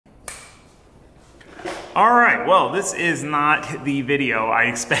All right, well, this is not the video I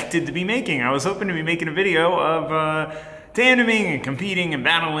expected to be making. I was hoping to be making a video of tandeming and competing and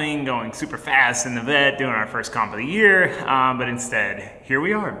battling, going super fast in the vet, doing our first comp of the year, but instead, here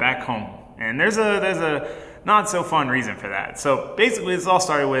we are, back home. And there's a not so fun reason for that. So basically, this all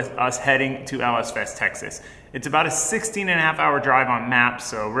started with us heading to LS Fest, Texas. It's about a 16.5-hour drive on maps,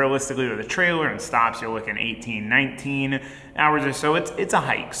 so realistically with a trailer and stops, you're looking 18, 19 hours or so. It's a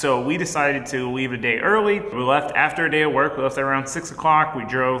hike. So we decided to leave a day early. We left after a day of work. We left at around 6 o'clock. We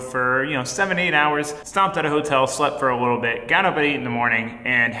drove for 7, 8 hours, stopped at a hotel, slept for a little bit, got up at 8 in the morning,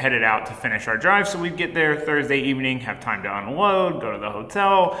 and headed out to finish our drive. So we'd get there Thursday evening, have time to unload, go to the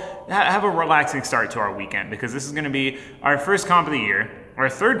hotel, have a relaxing start to our weekend, because this is going to be our first comp of the year. Our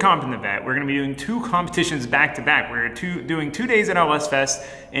third comp in the vet. We're going to be doing 2 competitions back to back. We're doing 2 days at LS Fest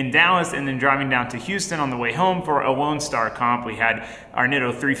in Dallas and then driving down to Houston on the way home for a Lone Star comp. We had our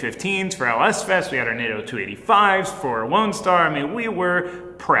Nitto 315s for LS Fest. We had our Nitto 285s for Lone Star. I mean, we were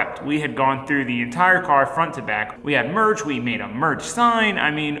prepped. We had gone through the entire car front to back. We had merch. We made a merch sign. I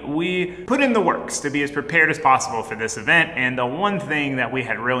mean, we put in the works to be as prepared as possible for this event. And the one thing that we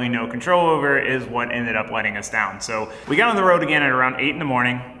had really no control over is what ended up letting us down. So we got on the road again at around 8 in the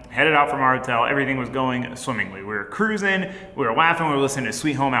morning, headed out from our hotel. Everything was going swimmingly. We were cruising, we were laughing, we were listening to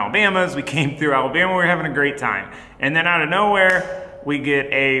Sweet Home Alabama as we came through Alabama. We were having a great time. And then out of nowhere, we get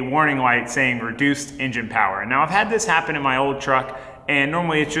a warning light saying reduced engine power. Now I've had this happen in my old truck, and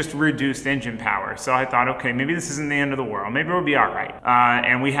normally it's just reduced engine power. So I thought, okay, maybe this isn't the end of the world. Maybe we'll be all right.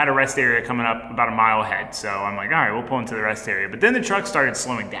 And we had a rest area coming up about a mile ahead. So I'm like, all right, we'll pull into the rest area. But then the truck started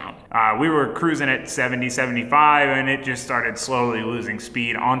slowing down. We were cruising at 70, 75, and it just started slowly losing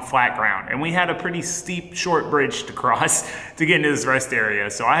speed on flat ground. And we had a pretty steep, short bridge to cross to get into this rest area.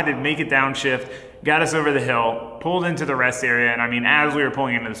 So I had to make it downshift, got us over the hill, pulled into the rest area. And I mean, as we were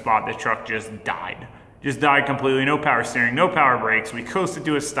pulling into the spot, the truck just died. Just died completely, no power steering, no power brakes. We coasted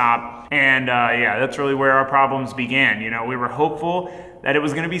to a stop, and yeah, that's really where our problems began. We were hopeful that it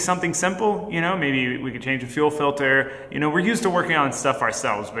was gonna be something simple, maybe we could change the fuel filter. We're used to working on stuff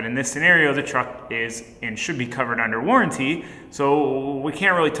ourselves, but in this scenario, the truck is and should be covered under warranty, so we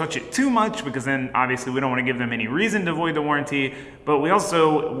can't really touch it too much, because then obviously we don't wanna give them any reason to avoid the warranty, but we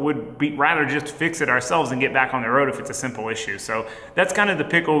also would rather just fix it ourselves and get back on the road if it's a simple issue. So that's kind of the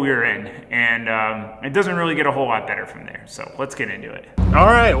pickle we were in, and it doesn't really get a whole lot better from there. So let's get into it. All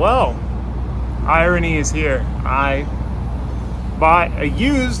right, well, irony is here. I bought a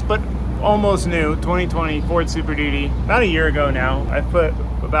used but almost new 2020 Ford Super Duty about a year ago now. I put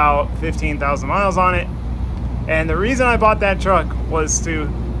about 15,000 miles on it, and the reason I bought that truck was to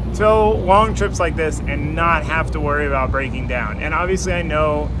tow long trips like this and not have to worry about breaking down. And obviously I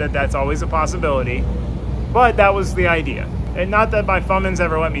know that that's always a possibility, but that was the idea. And not that my Fummins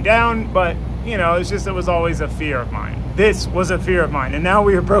ever let me down, but it's just, it was always a fear of mine. This was a fear of mine, and now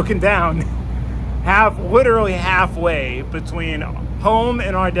we are broken down literally halfway between home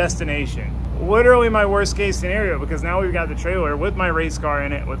and our destination. Literally my worst case scenario, because now we've got the trailer with my race car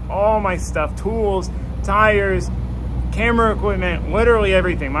in it, with all my stuff, tools, tires, camera equipment, literally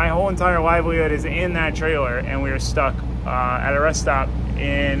everything. My whole entire livelihood is in that trailer, and we are stuck at a rest stop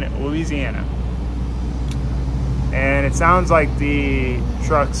in Louisiana. And it sounds like the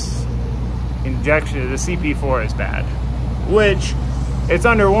truck's injection, the CP4 is bad, which it's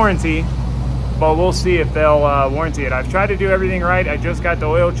under warranty, but we'll see if they'll warranty it. I've tried to do everything right. I just got the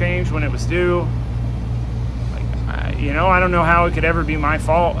oil changed when it was due. I don't know how it could ever be my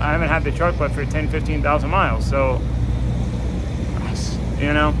fault. I haven't had the truck but for 10, 15,000 miles. So,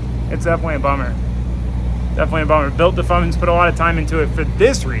 it's definitely a bummer. Definitely a bummer. Built the Fummins, put a lot of time into it for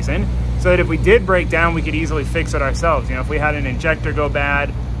this reason, so that if we did break down, we could easily fix it ourselves. If we had an injector go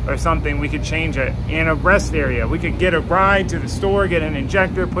bad or something, we could change it in a rest area. We could get a ride to the store, get an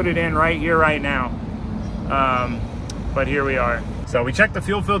injector, put it in right here, right now. But here we are. So we checked the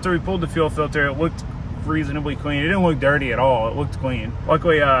fuel filter, we pulled the fuel filter. It looked reasonably clean. It didn't look dirty at all. It looked clean.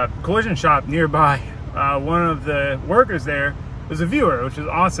 Luckily, a collision shop nearby, one of the workers there was a viewer, which was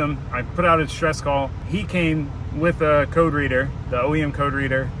awesome. I put out a stress call. He came with a code reader, the OEM code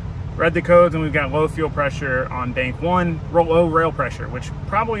reader, read the codes, and we've got low fuel pressure on bank 1, low rail pressure, which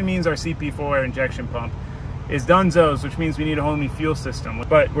probably means our CP4 injection pump is donezo's, which means we need a whole new fuel system.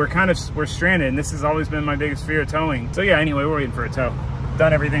 But we're stranded, and this has always been my biggest fear of towing. So yeah, anyway, we're waiting for a tow.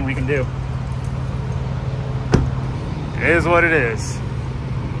 Done everything we can do. It is what it is.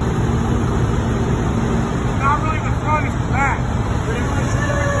 Not really the front, it's the back.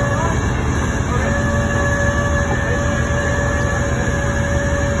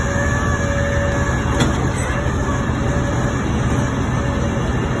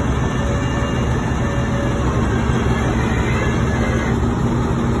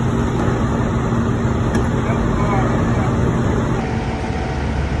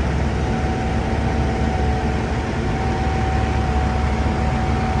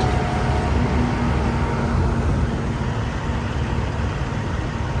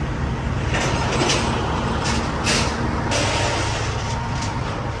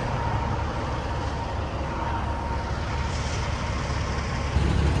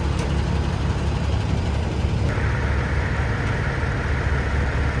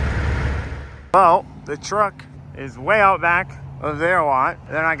 the truck is way out back of their lot.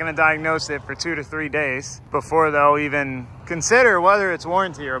 They're not gonna diagnose it for 2 to 3 days before they'll even consider whether it's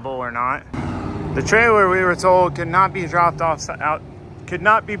warrantyable or not. The trailer, we were told, could not be dropped off out, could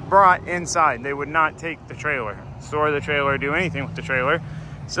not be brought inside. They would not take the trailer, store the trailer, do anything with the trailer.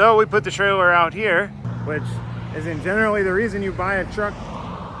 So we put the trailer out here, which isn't generally the reason you buy a truck,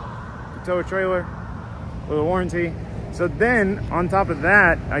 to tow a trailer with a warranty. So then, on top of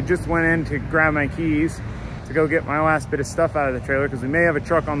that, I just went in to grab my keys to go get my last bit of stuff out of the trailer, because we may have a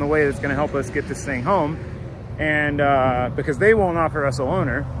truck on the way that's gonna help us get this thing home, and because they won't offer us a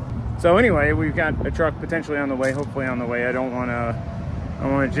loaner. So anyway, we've got a truck potentially on the way, hopefully on the way. I don't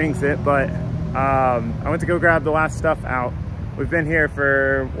wanna jinx it, but I went to go grab the last stuff out. We've been here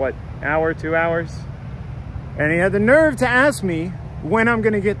for, what, hour, 2 hours? And he had the nerve to ask me when I'm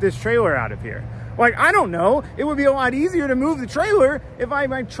gonna get this trailer out of here. Like, I don't know. It would be a lot easier to move the trailer if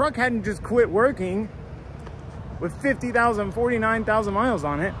my truck hadn't just quit working with 50,000, 49,000 miles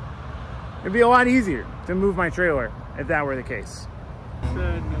on it. It'd be a lot easier to move my trailer if that were the case.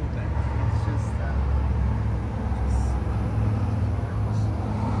 No thanks. It's just that.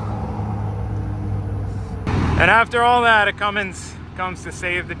 And after all that, a Cummins comes to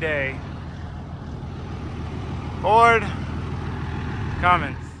save the day. Ford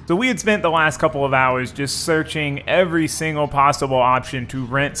Cummins. So we had spent the last couple of hours just searching every single possible option to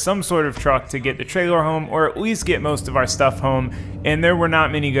rent some sort of truck to get the trailer home, or at least get most of our stuff home, and there were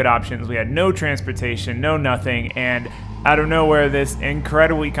not many good options. We had no transportation, no nothing, and out of nowhere, this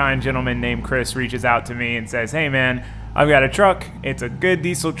incredibly kind gentleman named Chris reaches out to me and says, "Hey man, I've got a truck. It's a good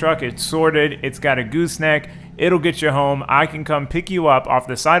diesel truck. It's sorted. It's got a gooseneck. It'll get you home. I can come pick you up off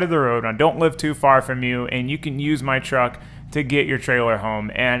the side of the road. I don't live too far from you, and you can use my truck to get your trailer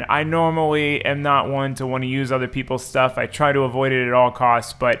home." And I normally am not one to want to use other people's stuff. I try to avoid it at all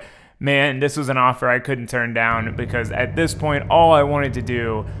costs, but man, this was an offer I couldn't turn down, because at this point, all I wanted to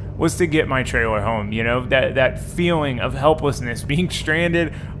do was to get my trailer home. You know, that feeling of helplessness, being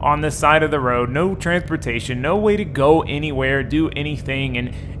stranded on the side of the road, no transportation, no way to go anywhere, do anything,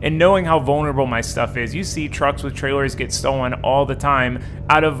 and knowing how vulnerable my stuff is. You see trucks with trailers get stolen all the time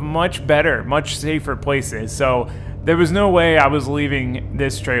out of much better, much safer places. So there was no way I was leaving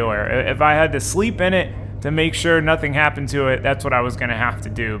this trailer. If I had to sleep in it to make sure nothing happened to it, that's what I was gonna have to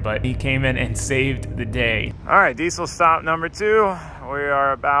do. But he came in and saved the day. All right, diesel stop number 2. We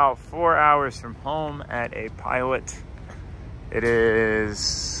are about 4 hours from home at a Pilot. It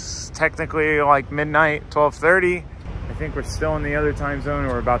is technically like midnight, 12:30. I think we're still in the other time zone.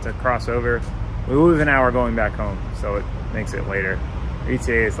 We're about to cross over. We lose an hour going back home, so it makes it later.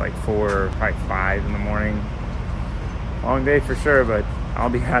 ETA is like 4, probably 5 in the morning. Long day for sure, but I'll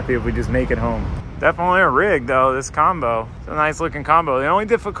be happy if we just make it home. Definitely a rig though, this combo. It's a nice looking combo. The only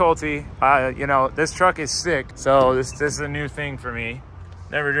difficulty, you know, this truck is stick, so this is a new thing for me.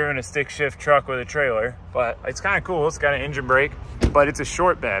 Never driven a stick shift truck with a trailer, but it's kind of cool. It's got an engine brake, but it's a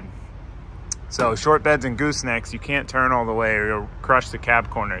short bed. So short beds and goosenecks, you can't turn all the way or you'll crush the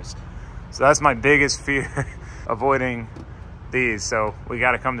cab corners. So that's my biggest fear, avoiding these. So we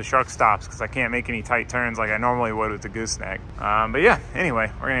got to come to truck stops because I can't make any tight turns like I normally would with the gooseneck. But yeah,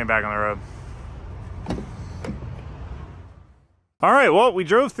 anyway, we're gonna get back on the road. All right, well, we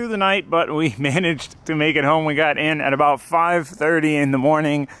drove through the night, but we managed to make it home. We got in at about 5:30 in the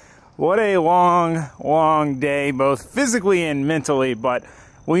morning. What a long, long day, both physically and mentally, but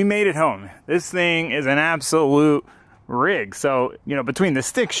we made it home. This thing is an absolute rig. So, you know, between the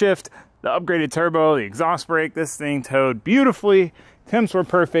stick shift, the upgraded turbo, the exhaust brake, this thing towed beautifully. Temps were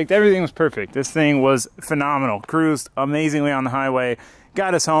perfect. Everything was perfect. This thing was phenomenal. Cruised amazingly on the highway.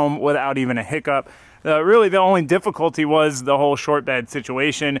 Got us home without even a hiccup. Really, the only difficulty was the whole short bed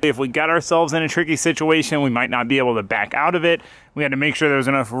situation. If we got ourselves in a tricky situation, we might not be able to back out of it. We had to make sure there was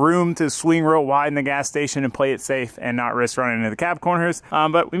enough room to swing real wide in the gas station and play it safe and not risk running into the cab corners.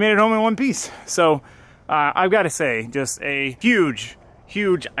 But we made it home in one piece. So I've got to say, just a huge,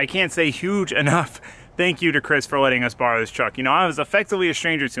 I can't say huge enough, thank you to Chris for letting us borrow this truck. You know, I was effectively a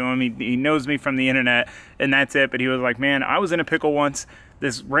stranger to him. He knows me from the internet and that's it. But he was like, man, I was in a pickle once.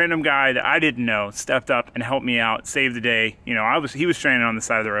 This random guy that I didn't know stepped up and helped me out, saved the day. You know, he was stranded on the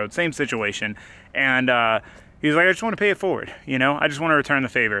side of the road, same situation. And he was like, I just want to pay it forward. You know, I just want to return the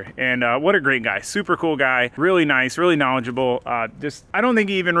favor. And what a great guy, super cool guy, really nice, really knowledgeable. I don't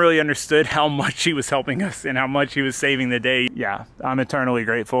think he even really understood how much he was helping us and how much he was saving the day. Yeah, I'm eternally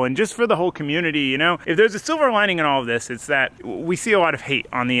grateful. And just for the whole community, you know, if there's a silver lining in all of this, it's that we see a lot of hate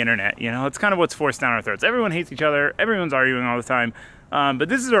on the internet. You know, it's kind of what's forced down our throats. Everyone hates each other. Everyone's arguing all the time. But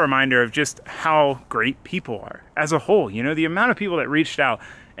this is a reminder of just how great people are as a whole. You know, the amount of people that reached out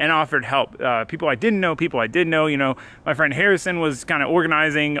and offered help. People I didn't know, people I did know. You know, my friend Harrison was kind of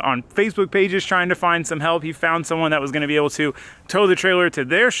organizing on Facebook pages trying to find some help. He found someone that was going to be able to tow the trailer to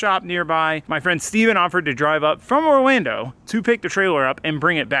their shop nearby. My friend Steven offered to drive up from Orlando to pick the trailer up and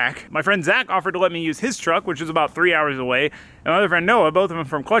bring it back. My friend Zach offered to let me use his truck, which was about 3 hours away. And my other friend Noah, both of them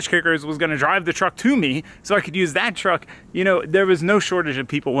from Clutch Kickers, was going to drive the truck to me so I could use that truck. You know, there was no shortage of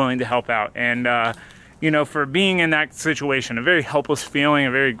people willing to help out. And, you know, for being in that situation, a very helpless feeling,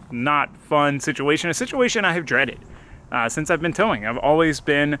 a very not fun situation, a situation I have dreaded since I've been towing. I've always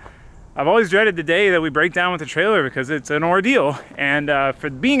dreaded the day that we break down with the trailer because it's an ordeal. And for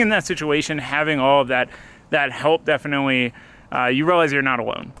being in that situation, having all of that help, definitely, you realize you're not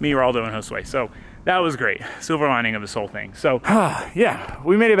alone. Me, Raldo, and Josue. So that was great. Silver lining of this whole thing. So yeah,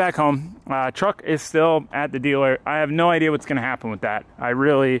 we made it back home. Truck is still at the dealer. I have no idea what's gonna happen with that.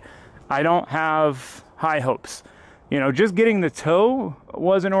 I don't have high hopes. You know, just getting the tow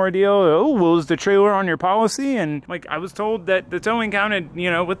was an ordeal. Oh, well, is the trailer on your policy? And like, I was told that the towing counted,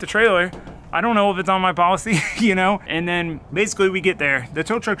 you know, with the trailer. I don't know if it's on my policy, you know? And then basically we get there. The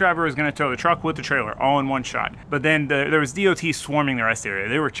tow truck driver was gonna tow the truck with the trailer all in one shot. But then there was DOT swarming the rest of the area.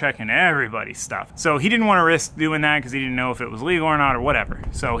 They were checking everybody's stuff. So he didn't wanna risk doing that because he didn't know if it was legal or not or whatever.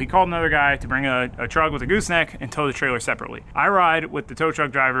 So he called another guy to bring a truck with a gooseneck and tow the trailer separately. I ride with the tow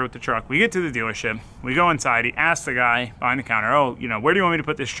truck driver with the truck. We get to the dealership. We go inside. He asks the guy behind the counter, oh, you know, where do you want me to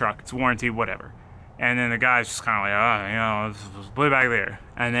put this truck? It's warranted, whatever. And then the guy's just kind of like, oh, you know, let's put it back there.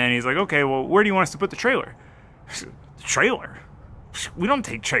 And then he's like, okay, well, where do you want us to put the trailer? The trailer? We don't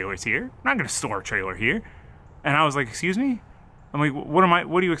take trailers here. I'm not gonna store a trailer here. And I was like, excuse me? I'm like,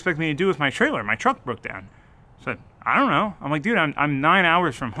 what do you expect me to do with my trailer? My truck broke down. I said, I don't know. I'm like, dude, I'm 9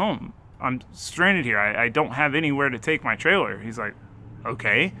 hours from home. I'm stranded here. I don't have anywhere to take my trailer. He's like,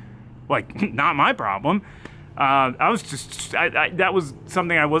 okay, like, not my problem. That was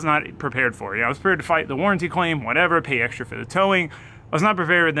something I was not prepared for. You know, I was prepared to fight the warranty claim, whatever, pay extra for the towing. I was not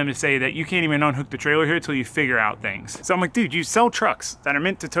prepared with them to say that you can't even unhook the trailer here until you figure out things. So I'm like, dude, you sell trucks that are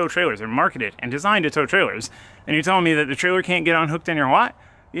meant to tow trailers, they're marketed and designed to tow trailers, and you're telling me that the trailer can't get unhooked in your lot?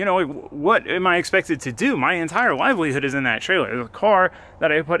 You know, what am I expected to do? My entire livelihood is in that trailer. The car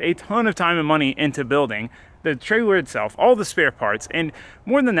that I put a ton of time and money into building, the trailer itself, all the spare parts, and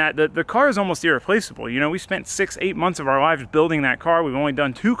more than that, the car is almost irreplaceable. You know, we spent 6-8 months of our lives building that car. We've only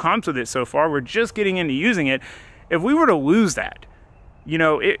done 2 comps with it so far. We're just getting into using it. If we were to lose that, you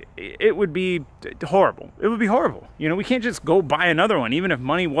know, it would be horrible. It would be horrible. You know, we can't just go buy another one, even if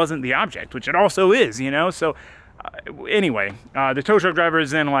money wasn't the object, which it also is, you know? So anyway, the tow truck driver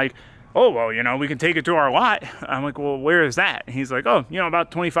is then like, oh, well, you know, we can take it to our lot. I'm like, well, where is that? And he's like, oh, you know,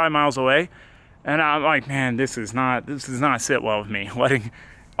 about 25 miles away. And I'm like, man, this is not sit well with me. Letting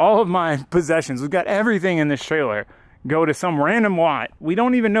all of my possessions, we've got everything in this trailer, go to some random lot. We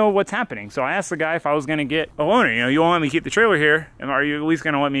don't even know what's happening. So I asked the guy if I was gonna get a loaner. You know, you won't let me keep the trailer here, and are you at least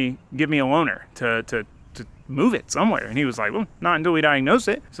gonna give me a loaner to move it somewhere? And he was like, well, not until we diagnose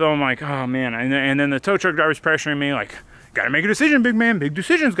it. So I'm like, oh man. And then the tow truck driver's pressuring me like, gotta make a decision, big man. Big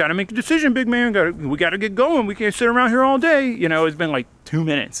decisions, gotta make a decision, big man. We gotta get going. We can't sit around here all day. You know, it's been like 2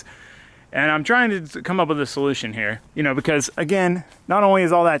 minutes. And I'm trying to come up with a solution here, you know, because again, not only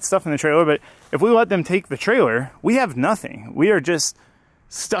is all that stuff in the trailer, but if we let them take the trailer, we have nothing. We are just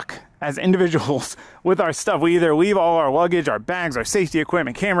stuck as individuals with our stuff. We either leave all our luggage, our bags, our safety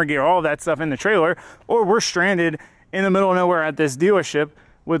equipment, camera gear, all that stuff in the trailer, or we're stranded in the middle of nowhere at this dealership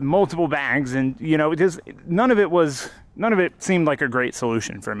with multiple bags. And, you know, none of it seemed like a great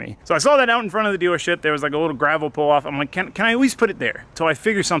solution for me. So I saw that out in front of the dealership. There was like a little gravel pull off. I'm like, can I at least put it there till I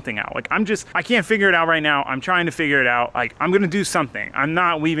figure something out? Like, I can't figure it out right now. I'm trying to figure it out. Like, I'm gonna do something. I'm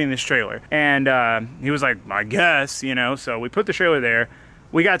not leaving this trailer. And he was like, I guess, you know. So we put the trailer there.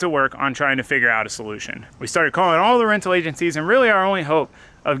 We got to work on trying to figure out a solution. We started calling all the rental agencies, and really our only hope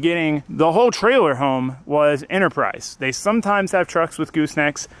of getting the whole trailer home was Enterprise. They sometimes have trucks with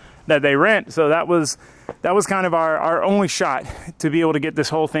goosenecks that they rent, so that was kind of our only shot to be able to get this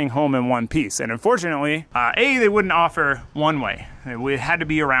whole thing home in one piece. And unfortunately, they wouldn't offer one way. It had to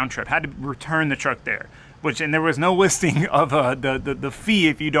be a round trip, had to return the truck there, and there was no listing of the fee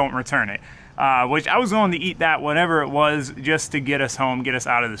if you don't return it. Which I was willing to eat that, whatever it was, just to get us home, get us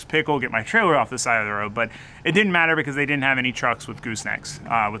out of this pickle, get my trailer off the side of the road. But it didn't matter because they didn't have any trucks with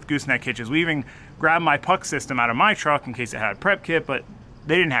goosenecks, with gooseneck hitches. We even grabbed my puck system out of my truck in case it had a prep kit, but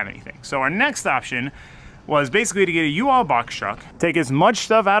they didn't have anything. So our next option was basically to get a U-Haul box truck, take as much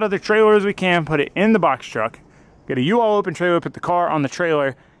stuff out of the trailer as we can, put it in the box truck, get a U-Haul open trailer, put the car on the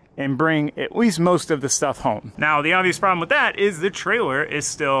trailer, and bring at least most of the stuff home. Now, the obvious problem with that is the trailer is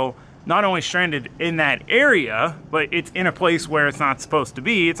still not only stranded in that area, but it's in a place where it's not supposed to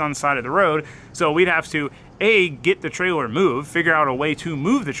be. It's on the side of the road. So we'd have to, A, get the trailer moved, figure out a way to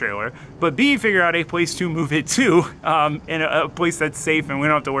move the trailer, but B, figure out a place to move it to, in a place that's safe and we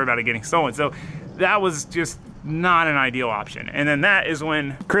don't have to worry about it getting stolen. So that was just not an ideal option. And then that is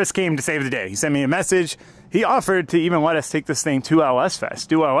when Chris came to save the day. He sent me a message. He offered to even let us take this thing to LS Fest,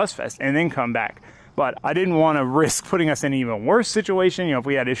 do LS Fest, and then come back. But I didn't want to risk putting us in an even worse situation. You know, if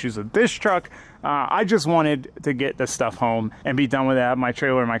we had issues with this truck, I just wanted to get the stuff home and be done with it. Have my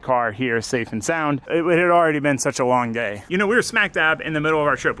trailer and my car here safe and sound. It had already been such a long day. You know, we were smack dab in the middle of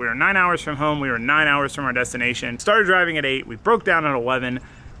our trip. We were 9 hours from home. We were 9 hours from our destination. Started driving at 8. We broke down at 11.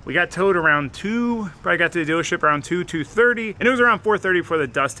 We got towed around 2, probably got to the dealership around 2:30, and it was around 4:30 before the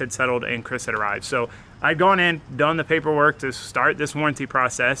dust had settled and Chris had arrived. So I'd gone in, done the paperwork to start this warranty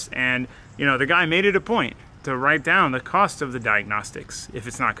process, and you know, the guy made it a point to write down the cost of the diagnostics if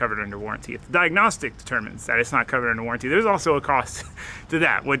it's not covered under warranty. If the diagnostic determines that it's not covered under warranty, there's also a cost to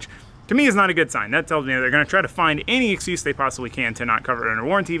that, which to me is not a good sign. That tells me they're gonna try to find any excuse they possibly can to not cover it under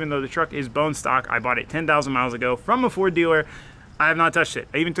warranty, even though the truck is bone stock. I bought it 10,000 miles ago from a Ford dealer. I have not touched it.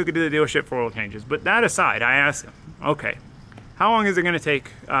 I even took it to the dealership for oil changes. But that aside, I asked him, okay, how long is it gonna take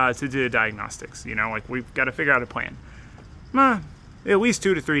to do the diagnostics? You know, like we've gotta figure out a plan. At least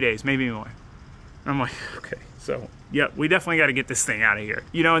 2 to 3 days, maybe more. I'm like, okay, so yeah, we definitely got to get this thing out of here.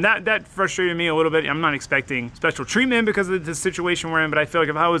 You know, and that frustrated me a little bit. I'm not expecting special treatment because of the situation we're in, but I feel like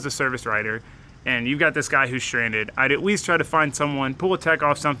if I was a service writer and you've got this guy who's stranded, I'd at least try to find someone, pull a tech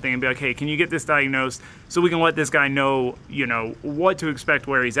off something and be like, hey, can you get this diagnosed so we can let this guy know, you know, what to expect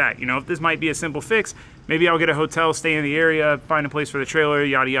where he's at. You know, if this might be a simple fix, maybe I'll get a hotel, stay in the area, find a place for the trailer,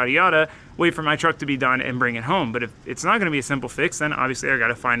 yada, yada, yada, wait for my truck to be done and bring it home. But if it's not gonna be a simple fix, then obviously I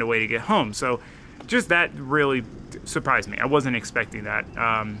gotta find a way to get home. So just that really surprised me. I wasn't expecting that.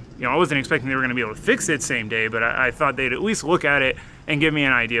 You know, I wasn't expecting they were gonna be able to fix it same day, but I thought they'd at least look at it and give me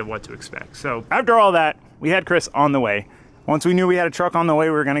an idea of what to expect. So after all that, we had Chris on the way. Once we knew we had a truck on the way,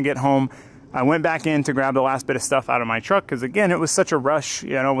 we were gonna get home. I went back in to grab the last bit of stuff out of my truck because again, it was such a rush,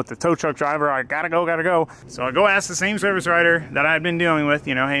 you know, with the tow truck driver, I gotta go. So I go ask the same service writer that I had been dealing with,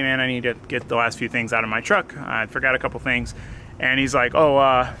 you know, hey man, I need to get the last few things out of my truck. I forgot a couple things. And he's like,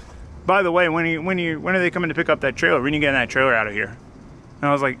 oh, by the way, when are they coming to pick up that trailer? When are you getting that trailer out of here? And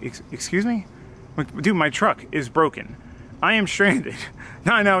I was like, excuse me? Dude, my truck is broken. I am stranded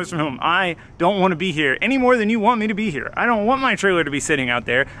 9 hours from home. I don't want to be here any more than you want me to be here. I don't want my trailer to be sitting out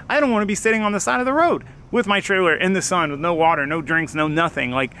there. I don't want to be sitting on the side of the road with my trailer in the sun with no water, no drinks, no nothing,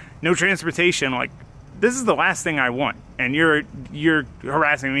 like no transportation. Like this is the last thing I want. And you're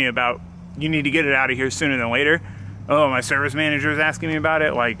harassing me about you need to get it out of here sooner than later. Oh, my service manager is asking me about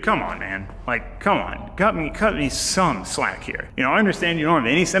it. Like, come on, man. Like, come on. Cut me some slack here. You know, I understand you don't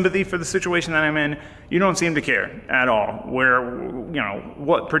have any sympathy for the situation that I'm in. You don't seem to care at all where, you know,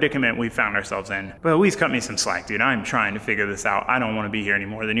 what predicament we found ourselves in. But at least cut me some slack, dude. I'm trying to figure this out. I don't want to be here any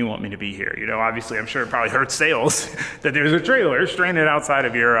more than you want me to be here. You know, obviously, I'm sure it probably hurts sales that there's a trailer stranded outside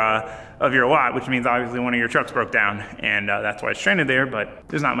of your lot, which means obviously one of your trucks broke down and that's why it's stranded there, but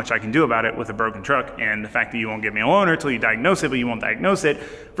there's not much I can do about it with a broken truck and the fact that you won't give me a loaner until you diagnose it, but you won't diagnose it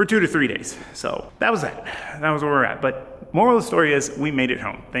for 2 to 3 days. So that was that. That was where we're at. But moral of the story is we made it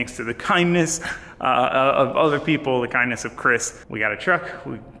home thanks to the kindness of other people, the kindness of Chris. We got a truck,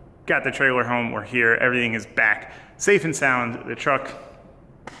 we got the trailer home, we're here, everything is back, safe and sound. The truck,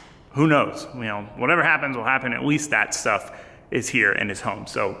 who knows? You know, whatever happens will happen. At least that stuff is here and is home.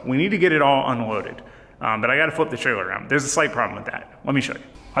 So we need to get it all unloaded. But I gotta flip the trailer around. There's a slight problem with that. Let me show you.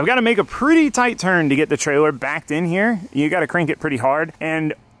 I've gotta make a pretty tight turn to get the trailer backed in here. You gotta crank it pretty hard.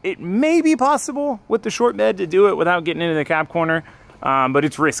 And it may be possible with the short bed to do it without getting into the cab corner, but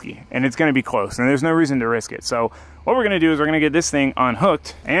it's risky and it's gonna be close and there's no reason to risk it. So what we're gonna do is we're gonna get this thing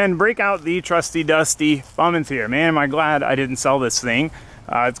unhooked and break out the trusty dusty thumb here. Man, am I glad I didn't sell this thing.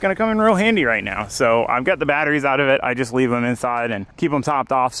 It's gonna come in real handy right now. So I've got the batteries out of it. I just leave them inside and keep them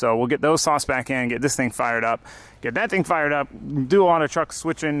topped off. So we'll get those tossed back in, get this thing fired up, get that thing fired up, do a lot of truck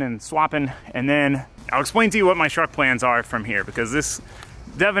switching and swapping. And then I'll explain to you what my truck plans are from here because this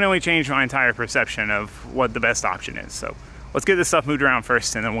definitely changed my entire perception of what the best option is. So let's get this stuff moved around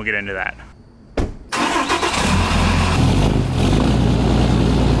first and then we'll get into that.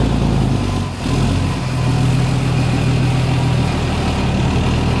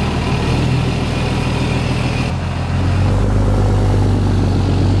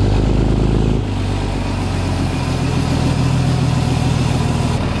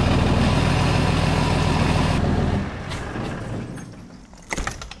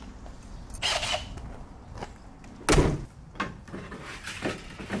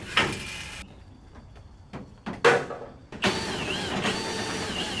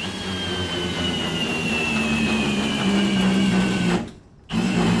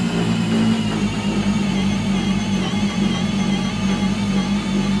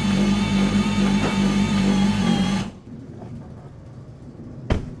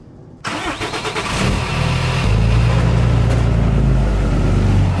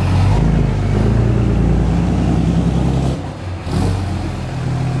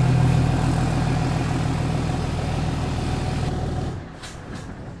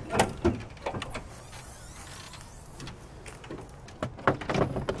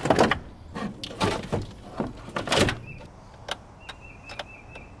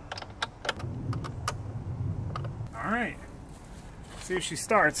 See if she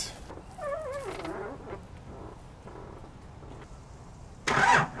starts. I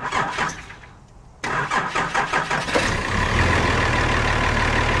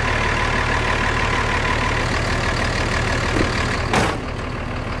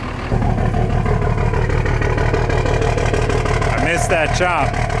missed that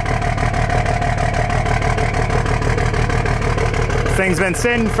chop. This thing's been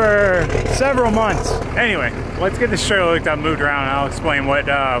sitting for several months. Anyway, let's get this trailer looked up, moved around, and I'll explain what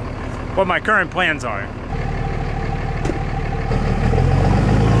my current plans are.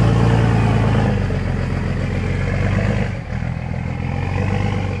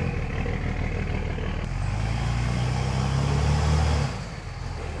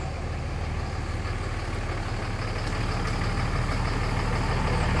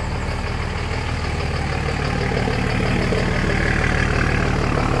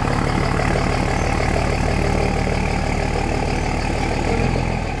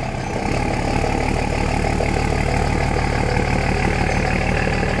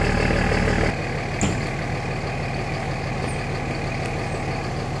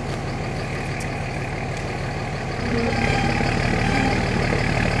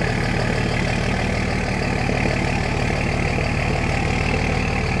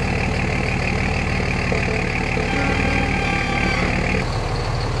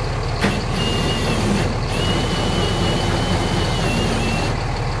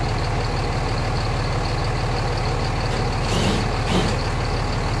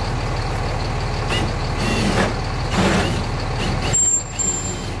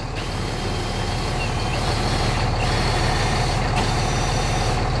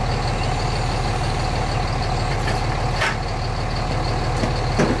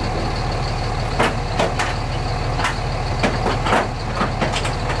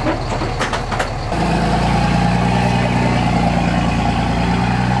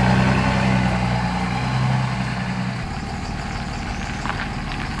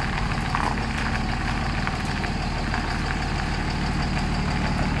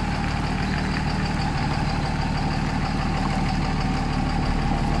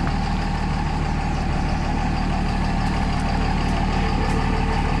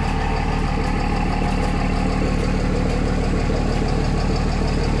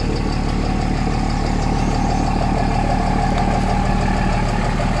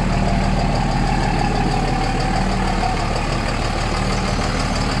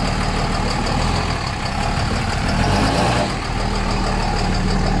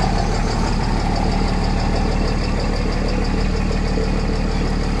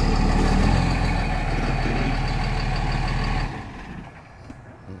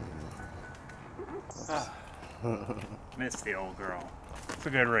 Missed the old girl. It's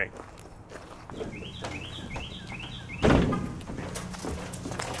a good rig.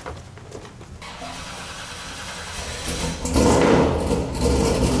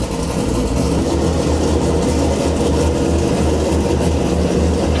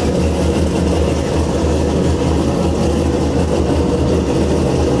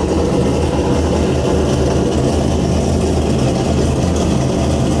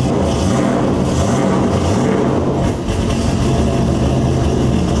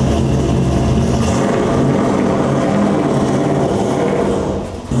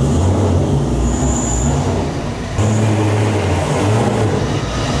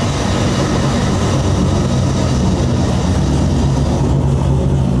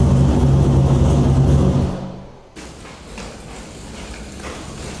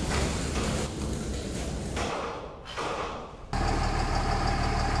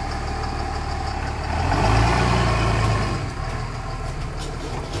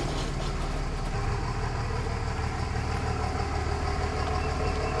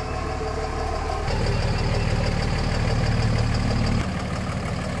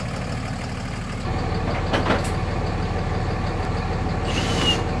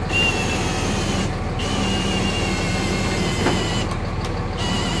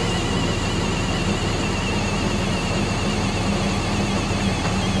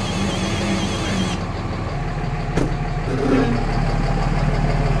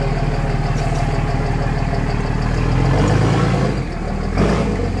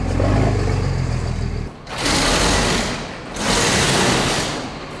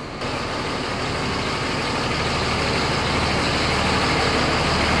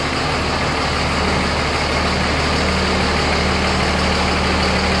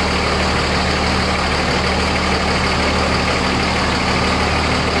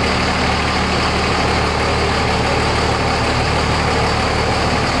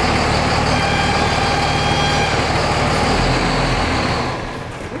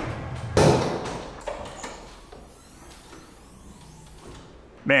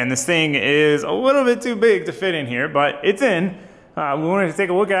 Man, this thing is a little bit too big to fit in here, but it's in. We wanted to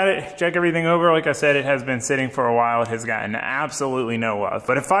take a look at it, check everything over. Like I said, it has been sitting for a while. It has gotten absolutely no love,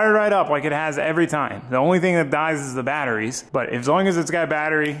 but it fired right up like it has every time. The only thing that dies is the batteries, but as long as it's got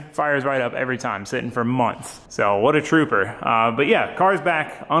battery, fires right up every time, sitting for months. So what a trooper. But yeah, car's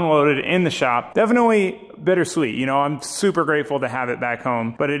back, unloaded in the shop. Definitely bittersweet. You know, I'm super grateful to have it back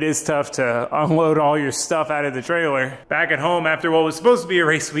home, but it is tough to unload all your stuff out of the trailer back at home after what was supposed to be a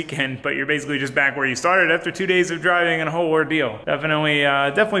race weekend, but you're basically just back where you started after 2 days of driving and a whole ordeal.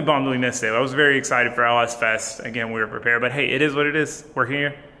 Definitely bummed we missed it. I was very excited for LS Fest. Again, we were prepared, but hey, it is what it is. Working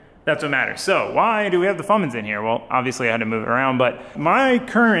here, that's what matters. So why do we have the Fummins in here? Well, obviously I had to move it around, but my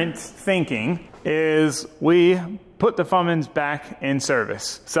current thinking is we put the Fummins back in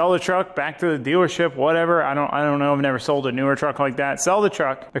service. Sell the truck back to the dealership, whatever. I don't know. I've never sold a newer truck like that. Sell the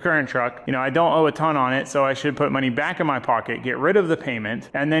truck, the current truck. You know, I don't owe a ton on it, so I should put money back in my pocket, get rid of the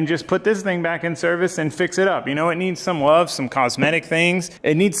payment, and then just put this thing back in service and fix it up. You know, it needs some love, some cosmetic things.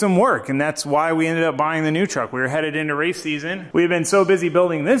 It needs some work, and that's why we ended up buying the new truck. We were headed into race season. We've been so busy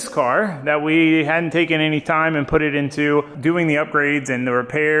building this car that we hadn't taken any time and put it into doing the upgrades and the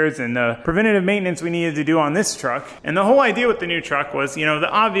repairs and the preventative maintenance we needed to do on this truck. And the whole idea with the new truck was, you know, the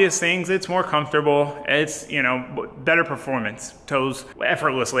obvious things. It's more comfortable. It's, you know, better performance. Tows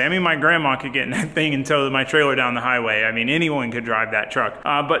effortlessly. I mean, my grandma could get in that thing and tow my trailer down the highway. I mean, anyone could drive that truck.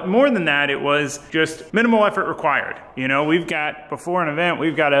 But more than that, it was just minimal effort required. You know, we've got, before an event,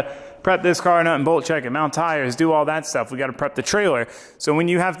 we've got to prep this car, nut and bolt check it, mount tires, do all that stuff. We got to prep the trailer. So when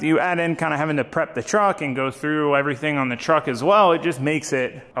you add in kind of having to prep the truck and go through everything on the truck as well, it just makes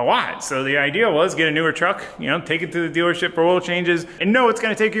it a lot. So the idea was get a newer truck, you know, take it to the dealership for oil changes and know it's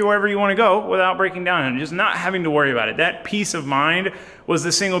going to take you wherever you want to go without breaking down and just not having to worry about it. That peace of mind was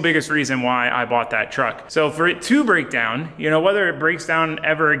the single biggest reason why I bought that truck. So for it to break down, you know, whether it breaks down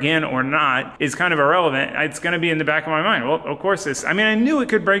ever again or not is kind of irrelevant. It's going to be in the back of my mind. Well, of course I mean, I knew it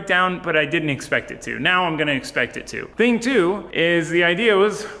could break down, but I didn't expect it to. Now I'm going to expect it to. Thing two is the idea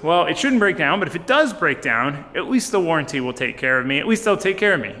was, well, it shouldn't break down, but if it does break down, at least the warranty will take care of me. At least they'll take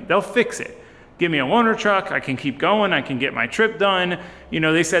care of me. They'll fix it. Give me a loaner truck, I can keep going, I can get my trip done. You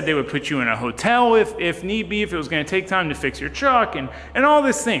know, they said they would put you in a hotel if need be, if it was gonna take time to fix your truck and all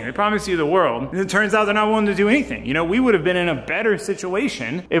this thing. They promise you the world. And it turns out they're not willing to do anything. You know, we would have been in a better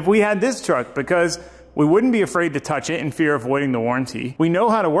situation if we had this truck because we wouldn't be afraid to touch it in fear of voiding the warranty. We know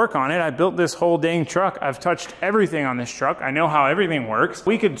how to work on it. I built this whole dang truck. I've touched everything on this truck. I know how everything works.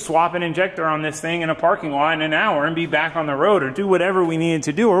 We could swap an injector on this thing in a parking lot in an hour and be back on the road or do whatever we needed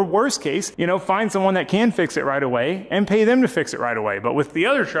to do. Or worst case, you know, find someone that can fix it right away and pay them to fix it right away. But with the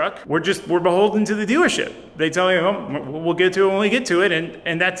other truck, we're beholden to the dealership. They tell you, oh, we'll get to it when we get to it,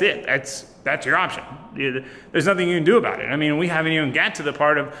 and that's it. That's your option. There's nothing you can do about it. I mean, we haven't even got to the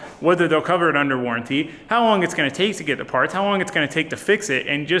part of whether they'll cover it under warranty, how long it's gonna take to get the parts, how long it's gonna take to fix it,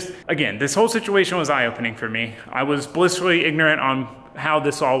 and just, again, this whole situation was eye-opening for me. I was blissfully ignorant on how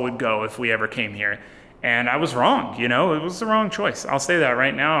this all would go if we ever came here. And I was wrong, you know, it was the wrong choice. I'll say that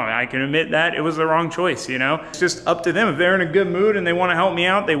right now. I can admit that it was the wrong choice, you know. It's just up to them. If they're in a good mood and they wanna help me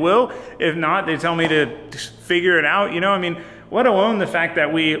out, they will. If not, they tell me to figure it out, you know. I mean, let alone the fact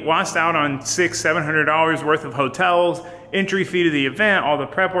that we lost out on $600-700 worth of hotels, entry fee to the event, all the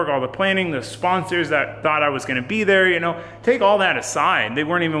prep work, all the planning, the sponsors that thought I was gonna be there, you know. Take all that aside. They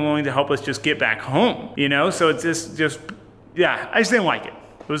weren't even willing to help us just get back home, you know. So it's just yeah, I just didn't like it.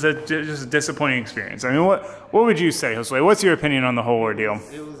 It was just a disappointing experience. I mean, what would you say, Josue? What's your opinion on the whole ordeal?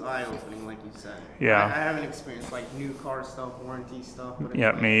 It was eye-opening, like you said. Yeah. I haven't experienced like new car stuff, warranty stuff. But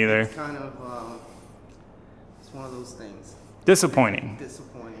yeah, me either. It's kind of, it's one of those things. Disappointing.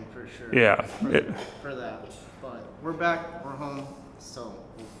 Disappointing for sure. Yeah. For that. But we're back, we're home, so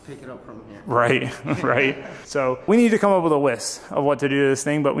we'll pick it up from here. Right, right. So we need to come up with a list of what to do to this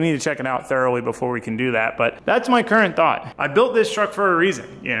thing, but we need to check it out thoroughly before we can do that. But that's my current thought. I built this truck for a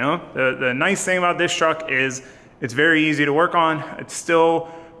reason, you know? The nice thing about this truck is it's very easy to work on. It's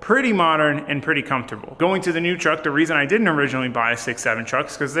still pretty modern and pretty comfortable. Going to the new truck, the reason I didn't originally buy 6-7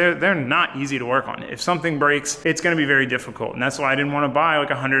 trucks, because they're not easy to work on. If something breaks, it's gonna be very difficult. And that's why I didn't wanna buy like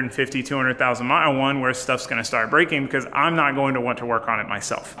a 150, 200,000 mile one where stuff's gonna start breaking, because I'm not going to want to work on it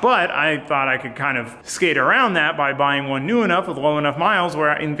myself. But I thought I could kind of skate around that by buying one new enough with low enough miles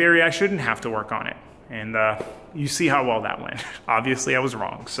where in theory I shouldn't have to work on it. And you see how well that went. Obviously I was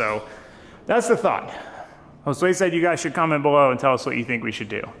wrong. So that's the thought. Josue said you guys should comment below and tell us what you think we should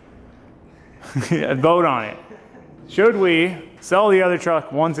do. Vote on it. Should we sell the other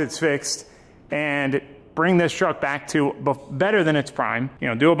truck once it's fixed and bring this truck back to better than its prime, you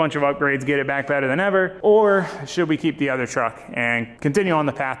know, do a bunch of upgrades, get it back better than ever, or should we keep the other truck and continue on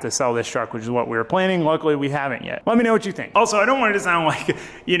the path to sell this truck, which is what we were planning. Luckily, we haven't yet. Let me know what you think. Also, I don't want it to sound like,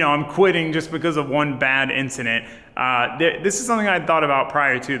 you know, I'm quitting just because of one bad incident. This is something I thought about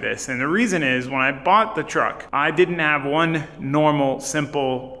prior to this, and the reason is when I bought the truck, I didn't have one normal,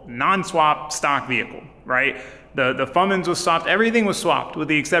 simple, non-swap stock vehicle, right? The Fummins was swapped, everything was swapped with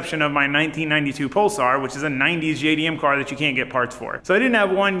the exception of my 1992 Pulsar, which is a 90s JDM car that you can't get parts for. So I didn't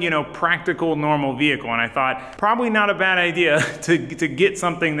have one, you know, practical normal vehicle, and I thought probably not a bad idea to get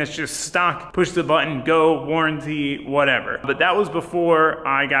something that's just stock, push the button, go, warranty, whatever. But that was before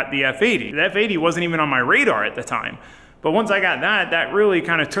I got the F80. The F80 wasn't even on my radar at the time. But once I got that, that really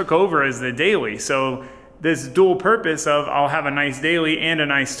kind of took over as the daily. So this dual purpose of I'll have a nice daily and a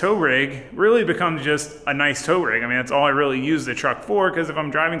nice tow rig really becomes just a nice tow rig. I mean, that's all I really use the truck for, because if I'm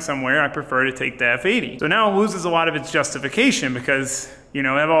driving somewhere, I prefer to take the F80. So now it loses a lot of its justification because, you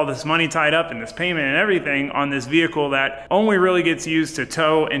know, I have all this money tied up in this payment and everything on this vehicle that only really gets used to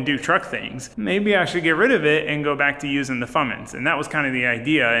tow and do truck things. Maybe I should get rid of it and go back to using the Fummins. And that was kind of the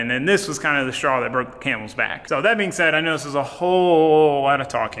idea. And then this was kind of the straw that broke the camel's back. So that being said, I know this is a whole lot of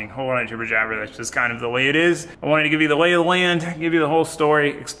talking, a whole lot of jibber jabber. That's just kind of the way it is. I wanted to give you the lay of the land, give you the whole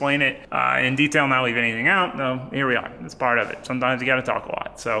story, explain it in detail, not leave anything out. No, here we are. It's part of it. Sometimes you got to talk a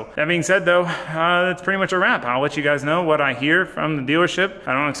lot. So that being said, though, that's pretty much a wrap. I'll let you guys know what I hear from the dealership.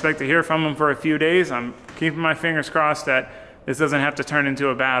 I don't expect to hear from them for a few days. I'm keeping my fingers crossed that this doesn't have to turn into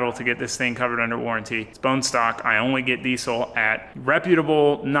a battle to get this thing covered under warranty. It's bone stock. I only get diesel at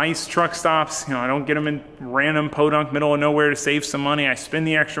reputable, nice truck stops. You know, I don't get them in random podunk middle of nowhere to save some money. I spend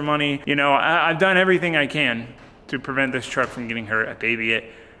the extra money. You know, I've done everything I can to prevent this truck from getting hurt. I baby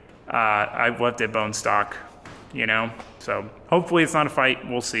it. I've left it bone stock, you know. So hopefully it's not a fight.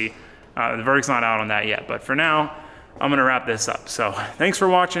 We'll see. The verdict's not out on that yet. But for now, I'm gonna wrap this up. So thanks for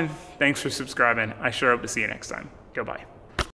watching. Thanks for subscribing. I sure hope to see you next time. Goodbye.